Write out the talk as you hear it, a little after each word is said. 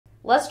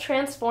let's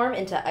transform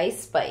into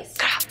Ice Spice,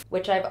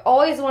 which I've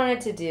always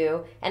wanted to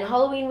do, and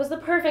Halloween was the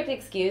perfect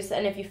excuse,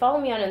 and if you follow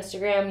me on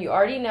Instagram, you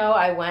already know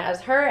I went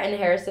as her and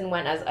Harrison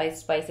went as Ice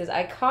Spice's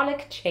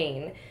iconic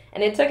chain.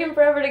 And it took him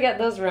forever to get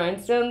those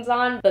rhinestones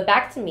on, but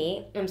back to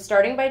me. I'm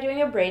starting by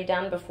doing a braid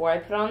down before I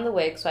put on the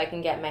wig so I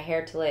can get my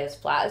hair to lay as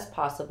flat as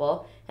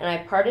possible, and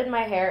I parted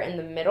my hair in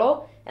the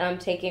middle, and I'm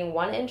taking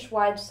 1-inch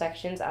wide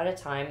sections at a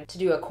time to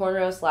do a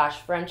cornrow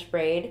 / French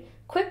braid.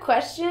 Quick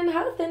question,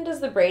 how thin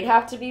does the braid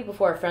have to be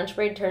before a French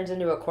braid turns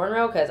into a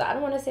cornrow? Because I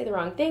don't want to say the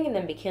wrong thing and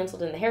then be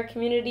canceled in the hair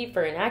community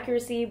for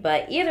inaccuracy,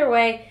 but either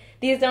way,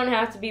 these don't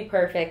have to be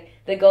perfect.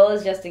 The goal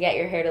is just to get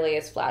your hair to lay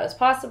as flat as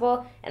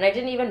possible, and I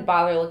didn't even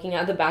bother looking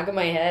at the back of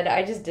my head.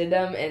 I just did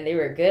them and they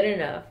were good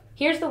enough.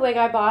 Here's the wig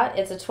I bought.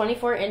 It's a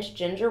 24-inch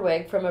ginger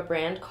wig from a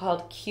brand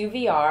called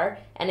QVR,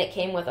 and it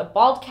came with a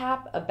bald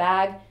cap, a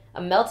bag,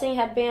 a melting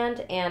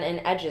headband, and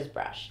an edges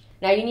brush.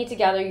 Now you need to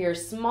gather your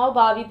small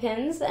bobby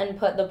pins and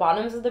put the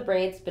bottoms of the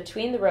braids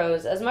between the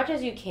rows as much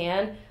as you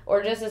can,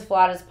 or just as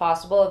flat as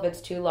possible if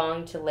it's too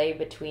long to lay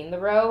between the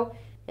row.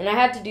 And I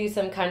had to do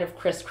some kind of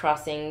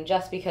crisscrossing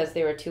just because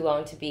they were too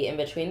long to be in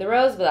between the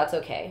rows, but that's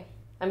okay.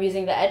 I'm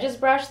using the edges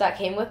brush that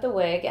came with the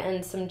wig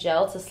and some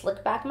gel to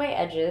slick back my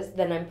edges.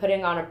 Then I'm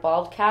putting on a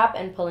bald cap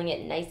and pulling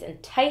it nice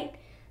and tight,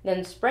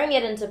 then spraying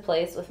it into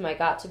place with my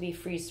Got2b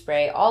freeze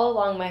spray all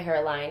along my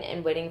hairline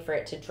and waiting for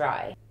it to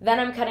dry. Then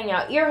I'm cutting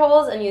out ear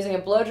holes and using a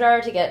blow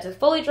dryer to get it to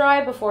fully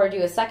dry before I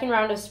do a second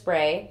round of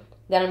spray.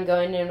 Then I'm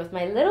going in with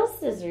my little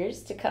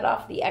scissors to cut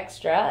off the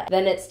extra.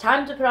 Then it's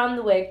time to put on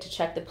the wig to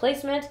check the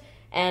placement,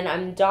 and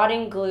I'm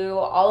dotting glue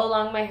all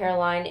along my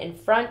hairline in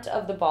front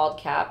of the bald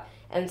cap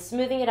and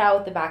smoothing it out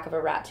with the back of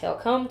a rat tail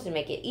comb to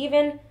make it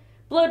even,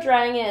 blow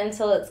drying it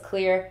until it's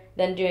clear,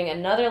 then doing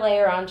another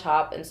layer on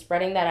top and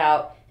spreading that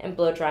out and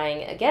blow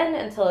drying again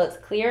until it's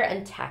clear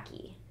and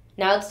tacky.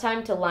 Now it's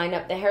time to line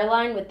up the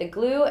hairline with the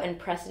glue and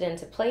press it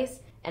into place,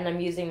 and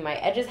I'm using my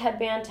edges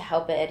headband to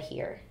help it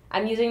adhere.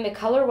 I'm using the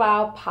Color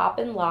Wow Pop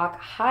and Lock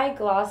High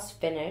Gloss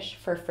Finish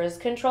for frizz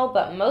control,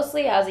 but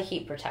mostly as a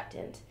heat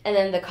protectant. And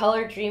then the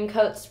Color Dream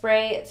Coat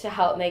Spray to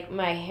help make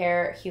my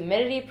hair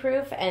humidity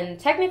proof, and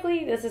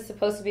technically this is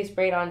supposed to be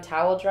sprayed on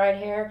towel dried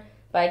hair,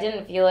 but I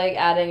didn't feel like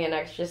adding an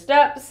extra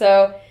step,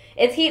 so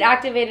it's heat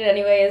activated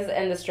anyways,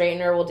 and the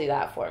straightener will do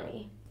that for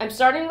me. I'm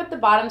starting with the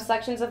bottom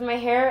sections of my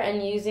hair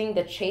and using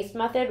the chase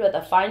method with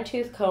a fine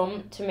tooth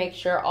comb to make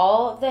sure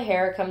all of the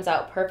hair comes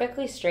out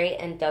perfectly straight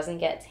and doesn't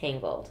get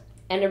tangled.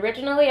 And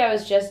originally I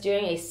was just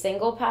doing a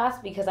single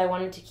pass because I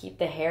wanted to keep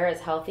the hair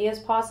as healthy as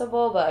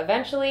possible, but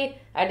eventually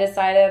I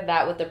decided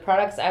that with the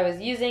products I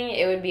was using,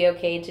 it would be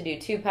okay to do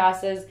 2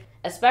 passes,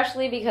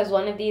 especially because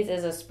one of these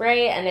is a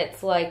spray and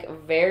it's like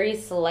very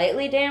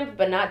slightly damp,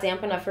 but not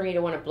damp enough for me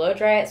to want to blow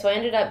dry it, so I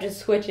ended up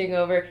just switching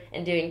over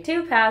and doing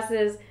 2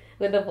 passes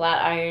with a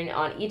flat iron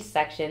on each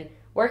section,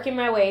 working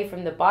my way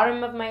from the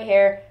bottom of my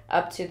hair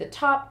up to the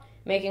top,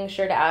 making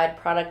sure to add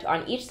product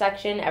on each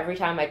section every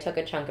time I took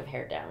a chunk of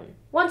hair down.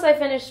 Once I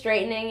finished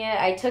straightening it,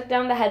 I took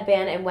down the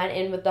headband and went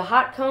in with the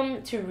hot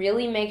comb to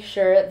really make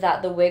sure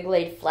that the wig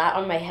laid flat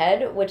on my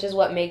head, which is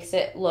what makes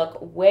it look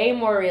way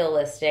more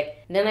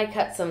realistic. Then I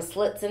cut some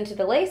slits into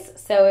the lace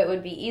so it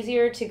would be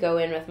easier to go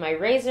in with my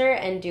razor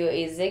and do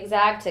a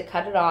zigzag to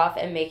cut it off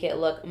and make it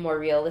look more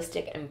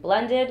realistic and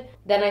blended.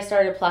 Then I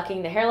started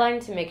plucking the hairline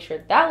to make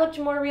sure that looked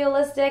more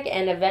realistic,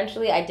 and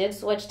eventually I did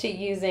switch to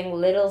using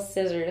little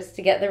scissors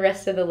to get the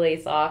rest of the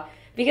lace off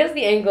because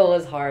the angle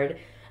was hard.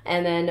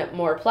 And then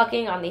more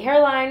plucking on the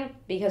hairline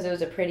because it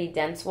was a pretty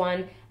dense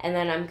one, and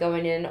then I'm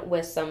going in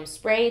with some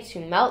spray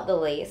to melt the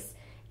lace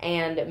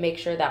and make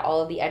sure that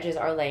all of the edges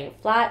are laying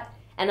flat,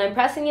 and I'm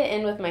pressing it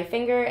in with my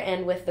finger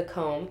and with the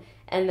comb,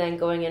 and then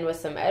going in with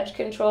some edge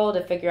control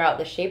to figure out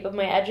the shape of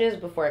my edges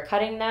before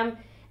cutting them,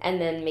 and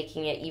then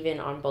making it even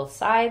on both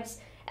sides.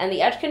 And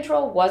the edge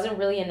control wasn't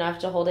really enough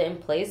to hold it in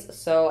place,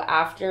 so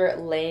after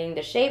laying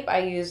the shape, I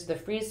used the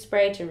freeze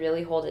spray to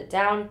really hold it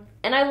down.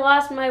 And I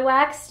lost my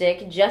wax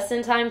stick just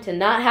in time to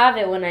not have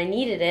it when I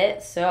needed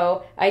it,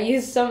 so I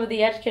used some of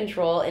the edge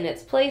control in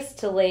its place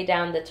to lay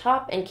down the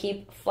top and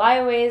keep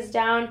flyaways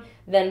down,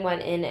 then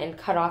went in and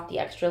cut off the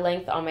extra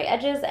length on my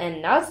edges, and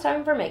now it's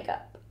time for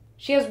makeup.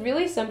 She has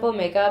really simple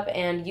makeup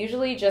and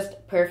usually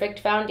just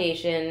perfect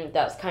foundation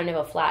that's kind of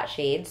a flat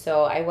shade,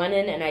 so I went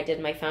in and I did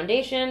my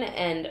foundation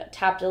and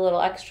tapped a little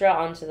extra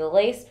onto the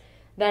lace.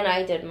 Then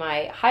I did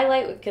my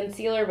highlight with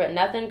concealer, but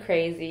nothing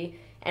crazy.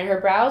 And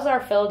her brows are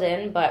filled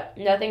in, but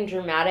nothing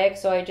dramatic,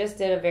 so I just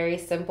did a very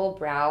simple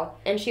brow.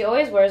 And she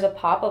always wears a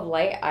pop of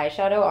light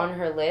eyeshadow on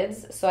her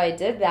lids, so I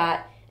did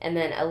that, and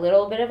then a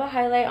little bit of a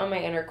highlight on my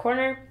inner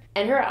corner.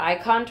 And her eye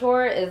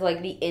contour is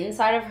like the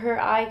inside of her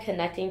eye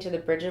connecting to the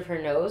bridge of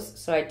her nose,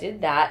 so I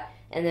did that,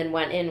 and then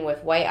went in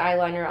with white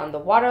eyeliner on the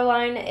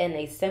waterline and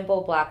a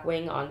simple black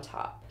wing on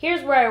top.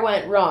 Here's where I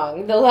went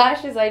wrong. The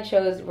lashes I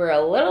chose were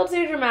a little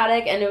too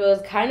dramatic, and it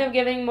was kind of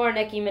giving more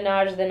Nicki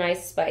Minaj than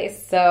Ice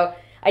Spice, so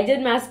I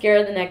did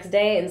mascara the next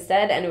day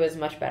instead, and it was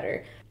much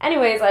better.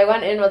 Anyways, I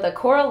went in with a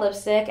coral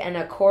lipstick and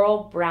a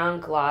coral brown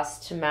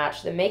gloss to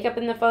match the makeup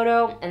in the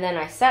photo, and then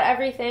I set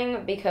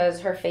everything because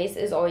her face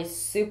is always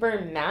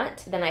super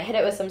matte. Then I hit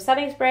it with some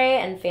setting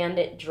spray and fanned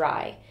it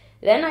dry.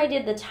 Then I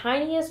did the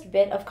tiniest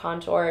bit of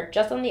contour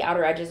just on the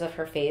outer edges of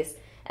her face,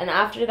 and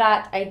after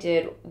that I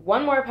did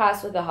one more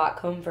pass with the hot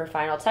comb for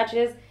final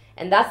touches,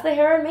 and that's the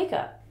hair and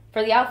makeup.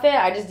 For the outfit,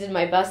 I just did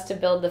my best to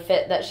build the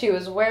fit that she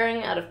was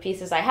wearing out of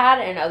pieces I had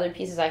and other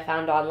pieces I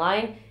found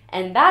online.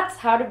 And that's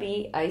how to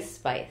be Ice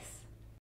Spice.